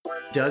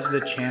Does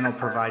the channel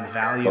provide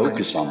value?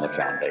 Focus on the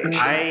foundation.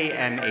 I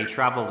am a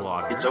travel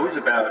vlogger. It's always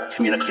about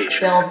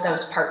communication. Build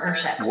those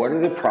partnerships. What are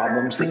the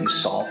problems that you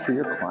solve for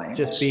your clients?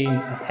 Just being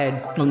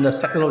ahead on the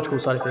technological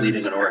side of things.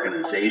 Leading an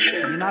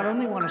organization. You not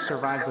only want to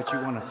survive, but you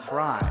want to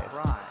thrive.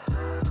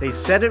 They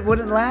said it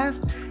wouldn't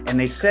last, and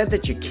they said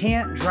that you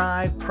can't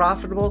drive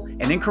profitable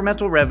and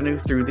incremental revenue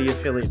through the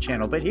affiliate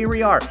channel. But here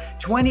we are,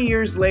 20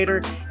 years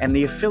later, and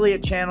the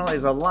affiliate channel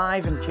is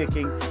alive and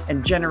kicking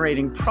and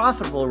generating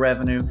profitable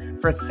revenue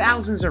for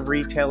thousands of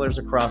retailers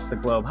across the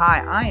globe.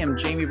 Hi, I am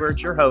Jamie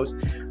Birch, your host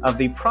of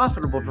the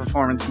Profitable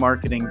Performance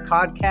Marketing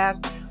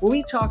Podcast, where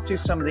we talk to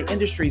some of the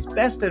industry's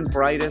best and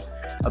brightest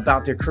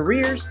about their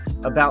careers,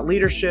 about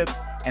leadership,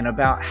 and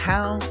about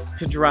how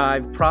to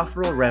drive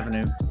profitable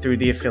revenue through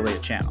the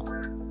affiliate channel.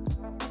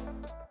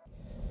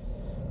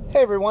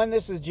 Hey everyone,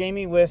 this is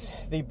Jamie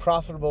with the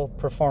Profitable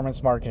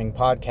Performance Marketing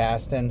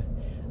Podcast, and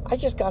I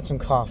just got some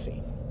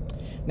coffee.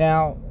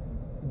 Now,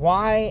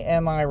 why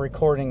am I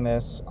recording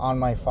this on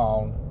my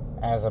phone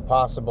as a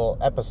possible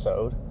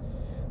episode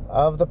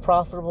of the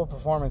Profitable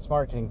Performance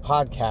Marketing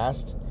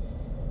Podcast?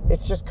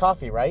 It's just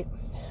coffee, right?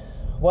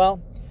 Well,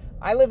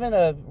 I live in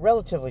a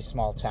relatively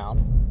small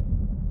town.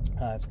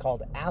 It's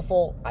called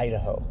Athol,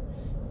 Idaho.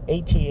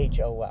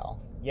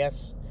 Athol.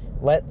 Yes,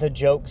 let the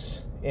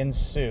jokes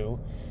ensue.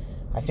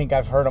 I think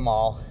I've heard them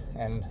all,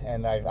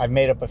 and I've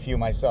made up a few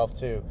myself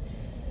too.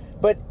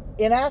 But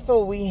in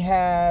Athol, we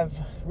have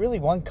really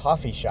one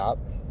coffee shop,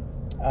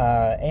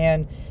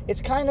 and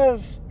it's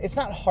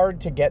not hard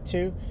to get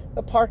to.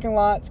 The parking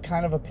lot's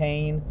kind of a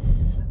pain,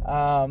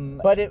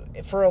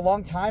 but for a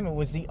long time, it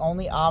was the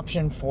only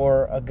option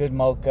for a good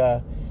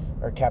mocha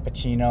or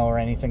cappuccino or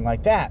anything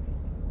like that.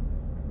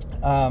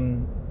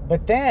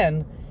 But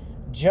then,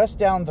 just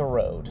down the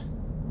road,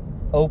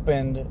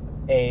 opened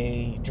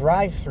a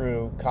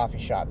drive-through coffee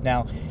shop.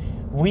 Now,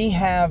 we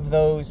have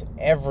those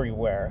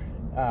everywhere,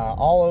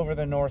 all over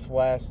the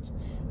Northwest.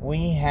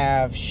 We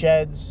have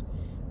sheds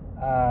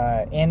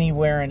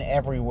anywhere and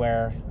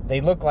everywhere.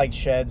 They look like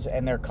sheds,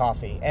 and they're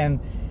coffee.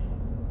 And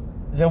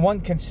the one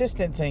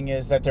consistent thing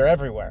is that they're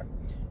everywhere.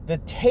 The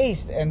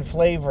taste and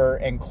flavor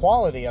and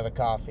quality of the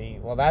coffee,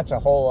 well, that's a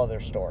whole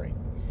other story.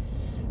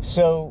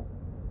 So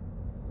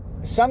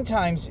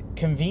sometimes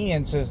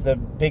convenience is the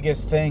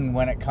biggest thing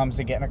when it comes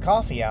to getting a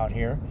coffee out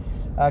here,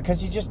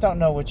 because you just don't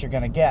know what you're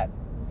going to get.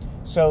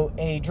 So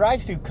a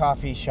drive-through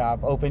coffee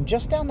shop opened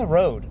just down the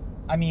road.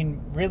 I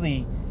mean,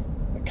 really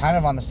kind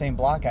of on the same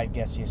block, I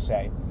guess you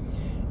say.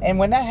 And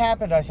when that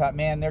happened, I thought,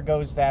 man, there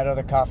goes that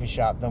other coffee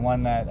shop, the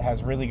one that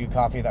has really good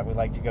coffee that we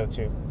like to go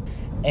to.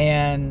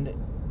 And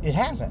it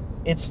hasn't.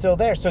 It's still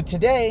there. So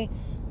today,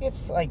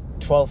 it's like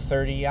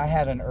 12:30. I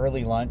had an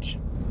early lunch,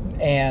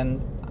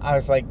 and I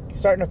was like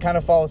starting to kind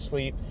of fall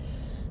asleep.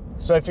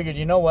 So I figured,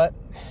 you know what?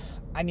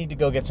 I need to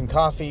go get some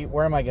coffee.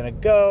 Where am I going to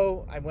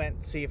go? I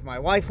went to see if my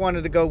wife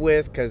wanted to go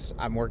with, because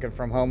I'm working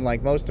from home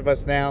like most of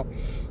us now.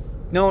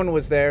 No one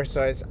was there.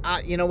 So I said,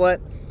 you know what?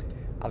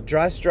 I'll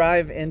just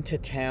drive into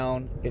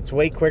town. It's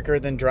way quicker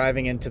than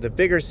driving into the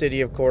bigger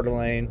city of Coeur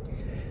d'Alene.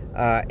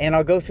 And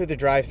I'll go through the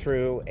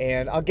drive-thru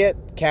and I'll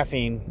get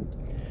caffeine.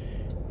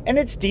 And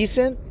it's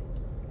decent.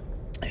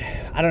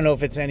 I don't know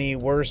if it's any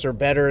worse or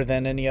better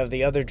than any of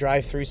the other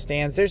drive-thru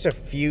stands. There's a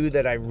few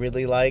that I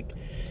really like.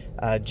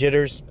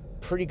 Jitter's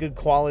pretty good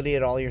quality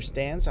at all your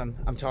stands.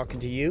 I'm talking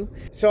to you.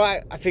 So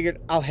I figured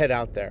I'll head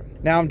out there.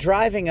 Now I'm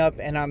driving up,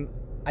 and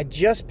I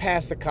just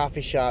passed the coffee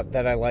shop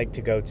that I like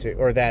to go to,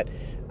 or that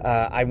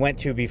I went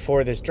to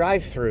before this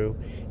drive-thru.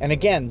 And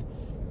again,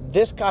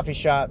 this coffee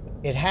shop,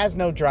 it has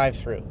no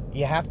drive-thru.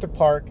 You have to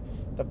park.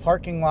 The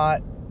parking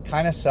lot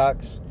kind of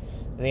sucks.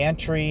 The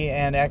entry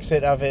and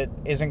exit of it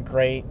isn't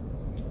great,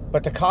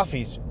 but the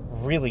coffee's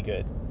really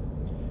good.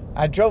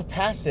 I drove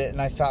past it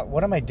and I thought,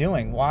 what am I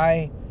doing?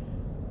 Why?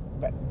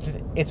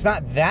 It's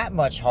not that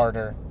much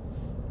harder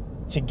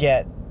to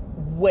get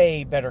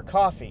way better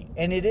coffee,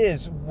 and it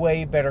is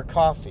way better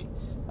coffee.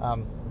 I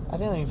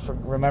didn't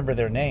even remember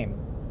their name.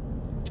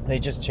 They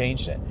just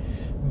changed it,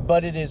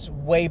 but it is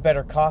way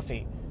better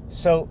coffee.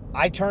 So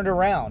I turned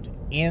around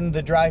in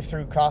the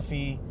drive-through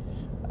coffee,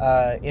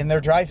 in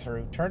their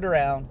drive-through, turned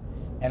around,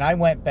 and I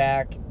went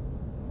back,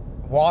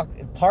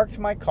 parked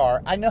my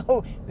car. I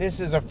know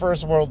this is a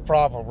first world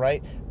problem,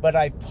 right? But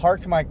I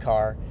parked my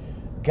car,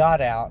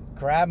 got out,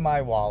 grabbed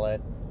my wallet,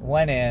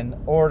 went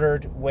in,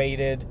 ordered,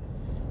 waited,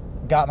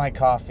 got my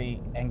coffee,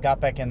 and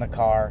got back in the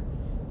car,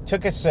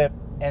 took a sip,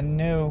 and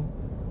knew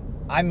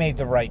I made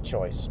the right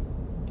choice.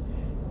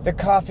 The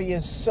coffee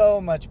is so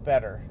much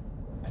better.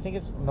 I think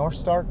it's North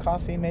Star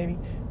Coffee, maybe.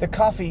 The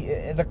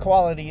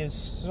quality is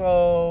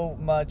so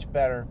much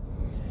better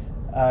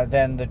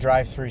than the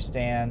drive-through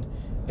stand.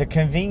 The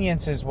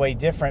convenience is way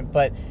different,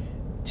 but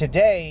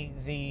today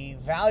the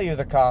value of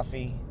the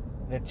coffee,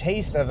 the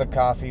taste of the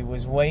coffee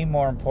was way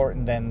more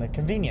important than the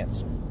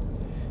convenience.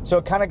 So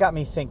it kind of got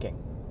me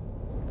thinking.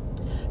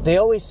 They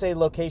always say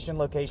location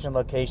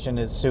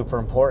is super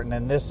important.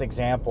 In this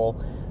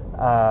example,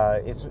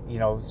 it's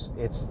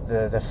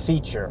the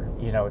feature,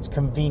 it's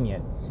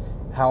convenient,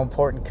 how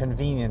important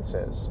convenience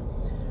is.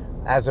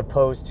 as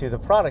opposed to the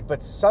product.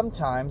 But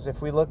sometimes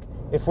if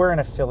we're an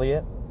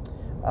affiliate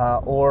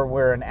or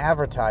we're an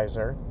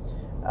advertiser,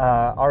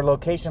 our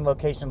location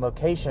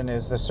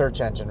is the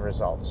search engine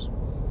results.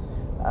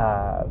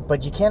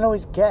 But you can't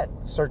always get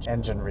search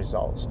engine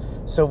results.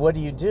 So what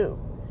do?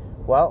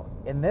 Well,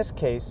 in this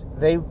case,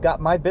 they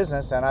got my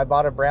business and I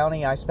bought a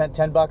brownie. I spent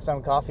 $10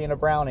 on coffee and a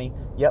brownie.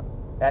 Yep,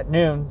 at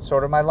noon,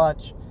 sort of my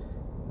lunch.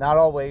 Not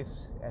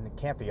always, and it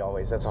can't be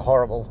always. That's a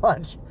horrible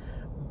lunch.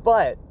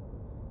 But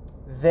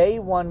they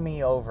won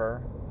me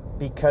over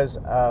because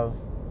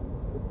of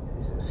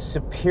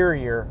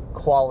superior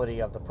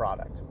quality of the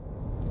product.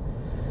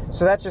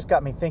 So that just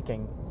got me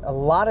thinking. A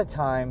lot of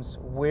times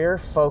we're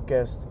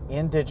focused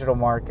in digital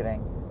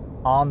marketing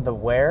on the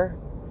where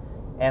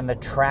and the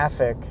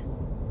traffic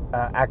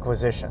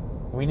acquisition.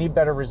 We need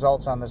better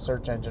results on the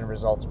search engine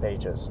results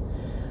pages.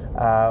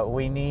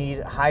 We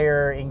need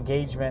higher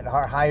engagement,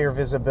 higher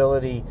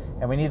visibility,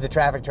 and we need the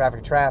traffic.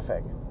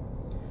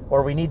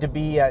 Or we need to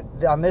be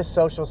on this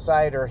social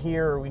site or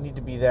here, or we need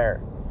to be there.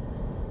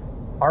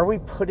 Are we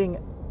putting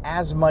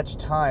as much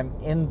time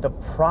in the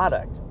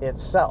product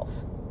itself?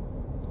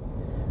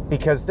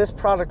 Because this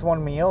product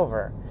won me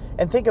over.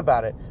 And think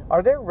about it.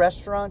 Are there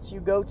restaurants you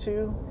go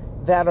to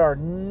that are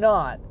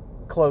not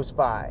close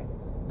by,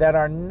 that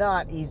are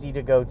not easy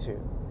to go to,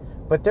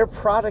 but their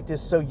product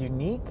is so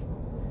unique,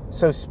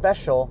 so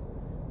special,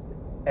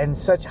 and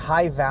such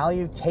high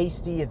value,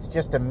 tasty, it's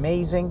just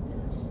amazing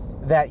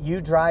that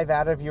you drive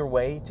out of your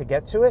way to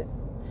get to it?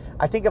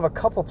 I think of a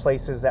couple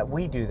places that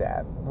we do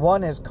that.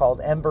 One is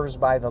called Embers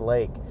by the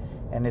Lake,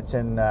 and it's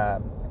in,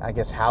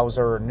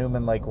 Hauser or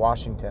Newman Lake,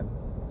 Washington.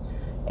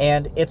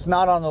 And it's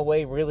not on the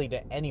way really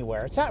to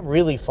anywhere. It's not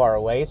really far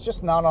away. It's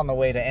just not on the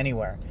way to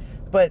anywhere.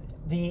 But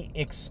the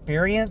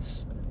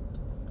experience,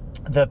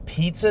 the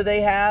pizza they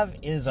have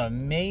is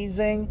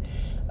amazing.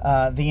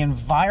 The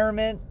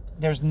environment,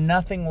 there's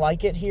nothing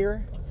like it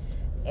here.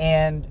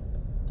 And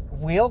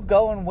we'll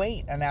go and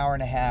wait an hour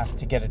and a half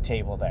to get a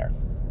table there.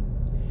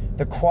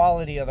 The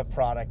quality of the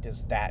product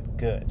is that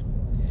good.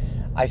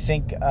 I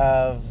think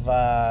of,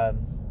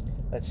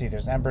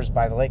 there's Embers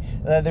by the Lake.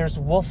 There's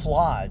Wolf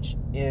Lodge,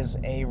 is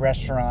a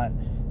restaurant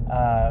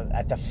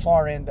at the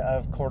far end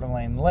of Coeur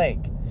d'Alene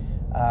Lake.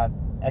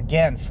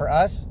 Again, for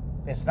us,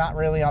 it's not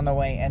really on the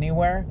way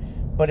anywhere.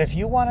 But if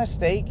you want a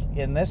steak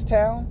in this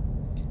town,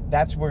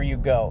 that's where you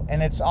go.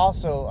 And it's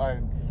also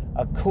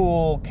a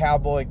cool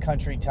cowboy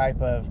country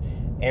type of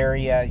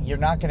area. You're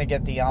not going to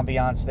get the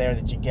ambiance there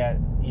that you get.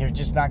 You're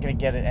just not going to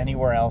get it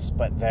anywhere else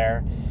but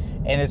there.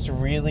 And it's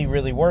really,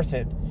 really worth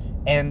it.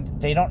 And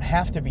they don't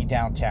have to be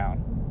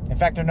downtown. In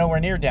fact, they're nowhere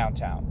near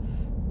downtown.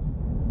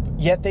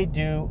 Yet they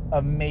do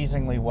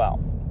amazingly well.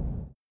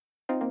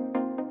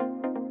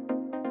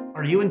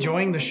 Are you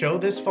enjoying the show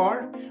this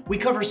far? We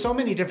cover so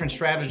many different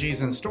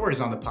strategies and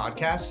stories on the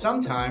podcast,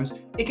 sometimes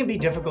it can be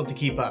difficult to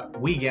keep up.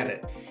 We get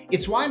it.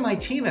 It's why my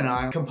team and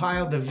I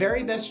compiled the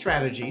very best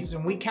strategies,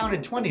 and we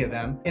counted 20 of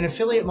them, in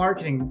affiliate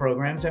marketing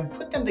programs and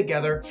put them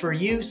together for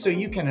you so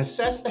you can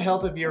assess the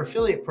health of your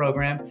affiliate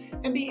program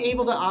and be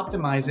able to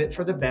optimize it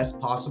for the best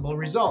possible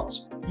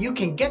results. You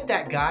can get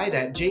that guide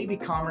at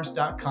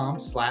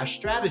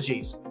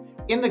jbcommerce.com/strategies.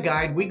 In the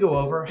guide, we go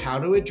over how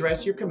to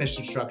address your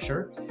commission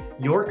structure,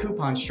 your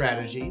coupon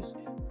strategies,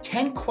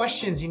 10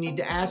 questions you need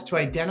to ask to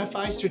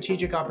identify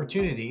strategic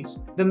opportunities,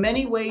 the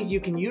many ways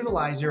you can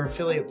utilize your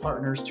affiliate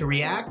partners to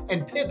react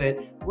and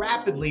pivot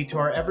rapidly to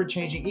our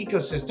ever-changing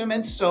ecosystem,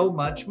 and so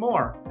much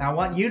more. Now, I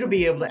want you to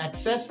be able to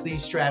access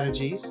these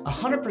strategies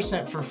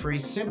 100% for free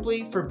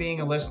simply for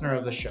being a listener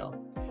of the show.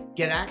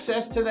 Get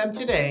access to them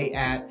today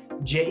at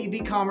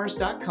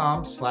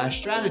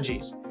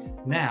jebcommerce.com/strategies.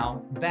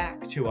 Now,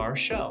 back to our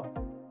show.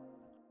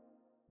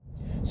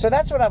 So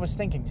that's what I was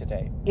thinking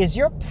today. Is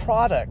your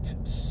product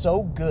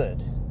so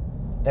good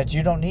that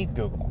you don't need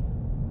Google?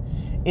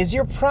 Is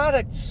your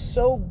product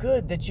so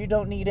good that you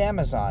don't need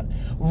Amazon?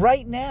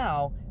 Right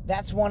now,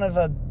 that's one of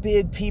the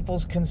big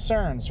people's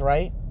concerns,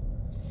 right?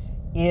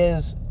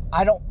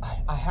 I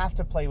have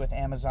to play with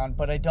Amazon,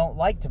 but I don't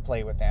like to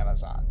play with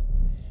Amazon.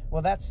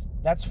 Well, that's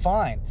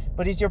fine.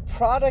 But is your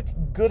product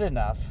good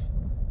enough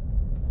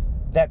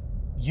that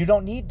you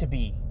don't need to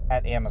be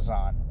at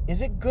Amazon?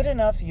 Is it good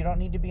enough you don't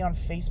need to be on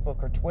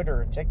Facebook or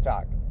Twitter or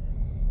TikTok?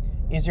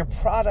 Is your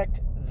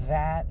product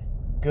that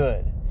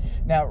good?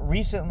 Now,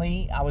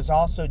 recently, I was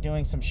also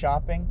doing some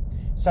shopping.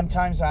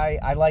 Sometimes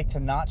I like to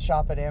not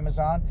shop at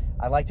Amazon.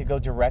 I like to go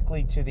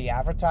directly to the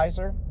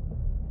advertiser,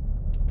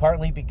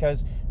 partly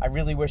because I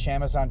really wish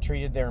Amazon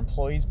treated their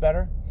employees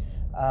better.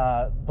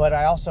 But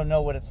I also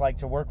know what it's like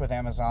to work with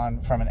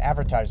Amazon from an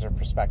advertiser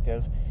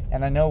perspective,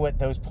 and I know what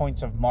those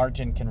points of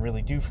margin can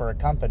really do for a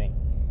company.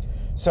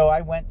 So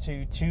I went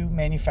to 2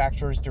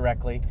 manufacturers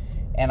directly,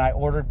 and I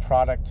ordered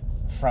product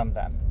from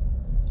them.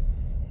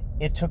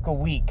 It took a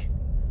week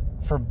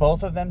for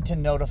both of them to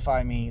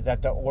notify me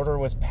that the order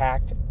was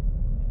packed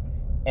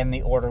and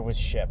the order was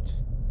shipped.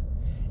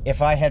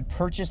 If I had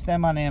purchased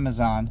them on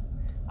Amazon,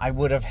 I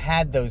would have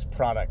had those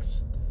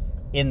products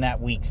in that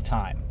week's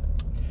time.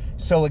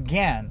 So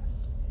again,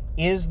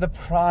 is the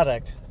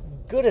product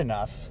good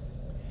enough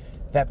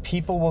that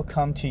people will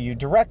come to you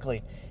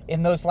directly.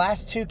 In those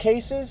last two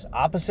cases,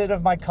 opposite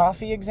of my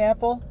coffee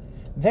example,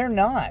 they're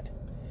not.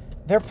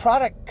 Their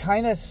product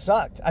kind of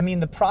sucked. I mean,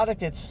 the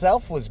product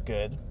itself was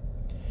good,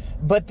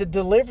 but the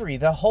delivery,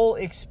 the whole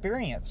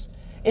experience,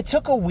 it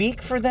took a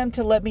week for them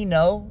to let me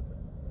know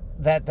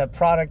that the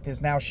product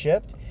is now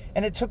shipped,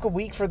 and it took a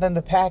week for them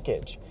to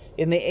package.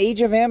 In the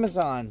age of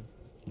Amazon,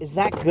 is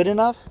that good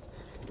enough?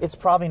 It's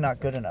probably not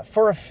good enough.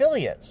 For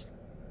affiliates,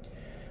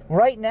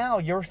 right now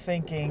you're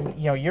thinking,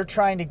 you're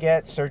trying to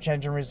get search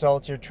engine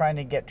results, you're trying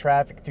to get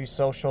traffic through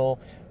social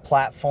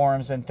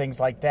platforms and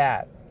things like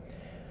that.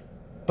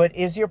 But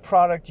is your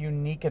product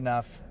unique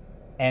enough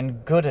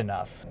and good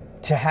enough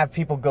to have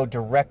people go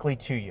directly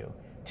to you,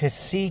 to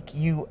seek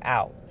you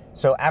out?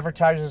 So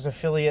advertisers,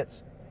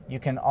 affiliates, you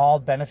can all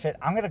benefit.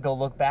 I'm going to go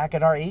look back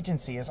at our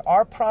agency. Is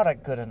our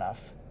product good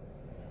enough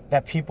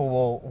that people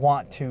will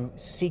want to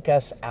seek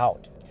us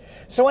out?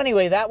 So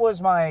anyway, that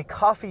was my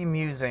coffee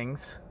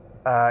musings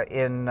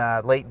in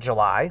late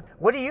July.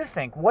 What do you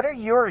think? What are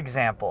your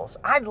examples?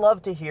 I'd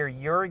love to hear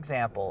your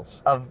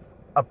examples of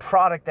a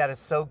product that is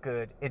so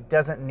good it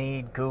doesn't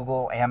need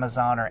Google,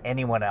 Amazon, or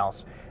anyone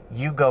else.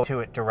 You go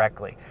to it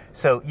directly.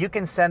 So you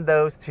can send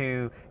those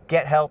to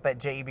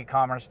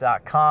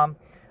gethelp@jebcommerce.com.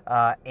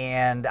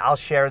 And I'll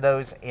share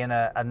those in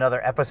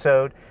another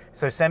episode.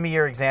 So send me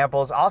your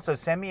examples. Also,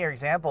 send me your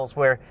examples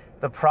where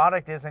the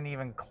product isn't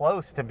even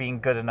close to being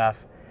good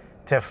enough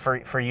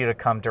for you to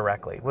come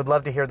directly. Would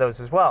love to hear those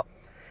as well.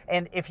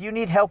 And if you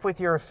need help with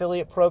your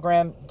affiliate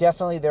program,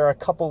 definitely there are a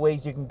couple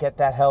ways you can get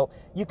that help.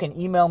 You can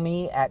email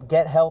me at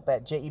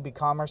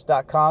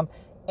gethelp@jebcommerce.com.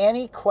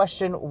 Any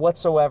question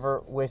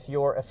whatsoever with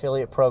your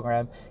affiliate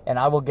program, and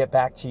I will get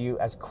back to you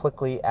as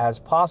quickly as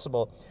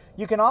possible.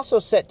 You can also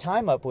set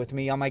time up with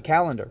me on my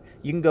calendar.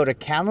 You can go to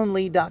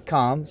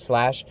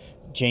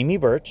calendly.com/Jamie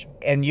Birch,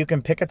 and you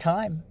can pick a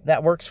time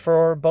that works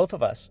for both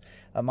of us.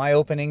 My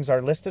openings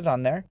are listed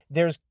on there.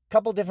 There's a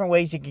couple different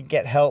ways you can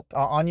get help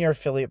on your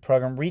affiliate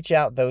program. Reach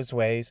out those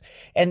ways.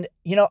 And,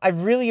 I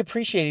really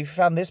appreciate if you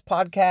found this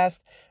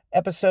podcast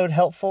episode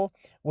helpful.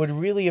 Would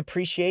really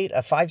appreciate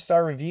a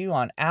 5-star review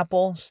on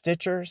Apple,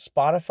 Stitcher,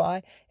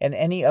 Spotify, and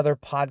any other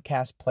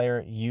podcast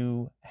player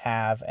you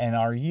have and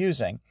are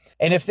using.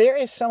 And if there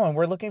is someone,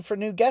 we're looking for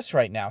new guests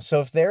right now. So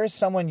if there is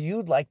someone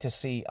you'd like to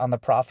see on the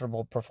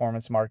Profitable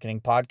Performance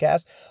Marketing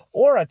Podcast,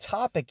 or a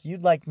topic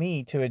you'd like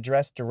me to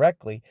address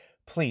directly,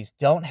 please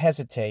don't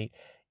hesitate.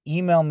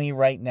 Email me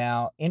right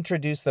now.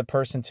 Introduce the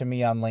person to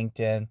me on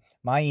LinkedIn.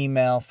 My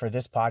email for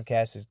this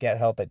podcast is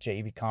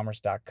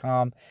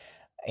gethelp@jebcommerce.com.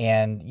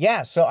 And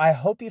yeah, so I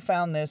hope you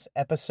found this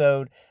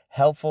episode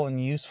helpful and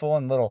useful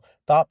and a little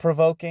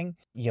thought-provoking.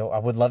 I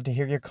would love to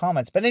hear your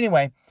comments. But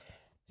anyway,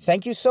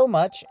 thank you so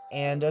much.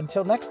 And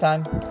until next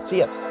time, see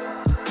ya.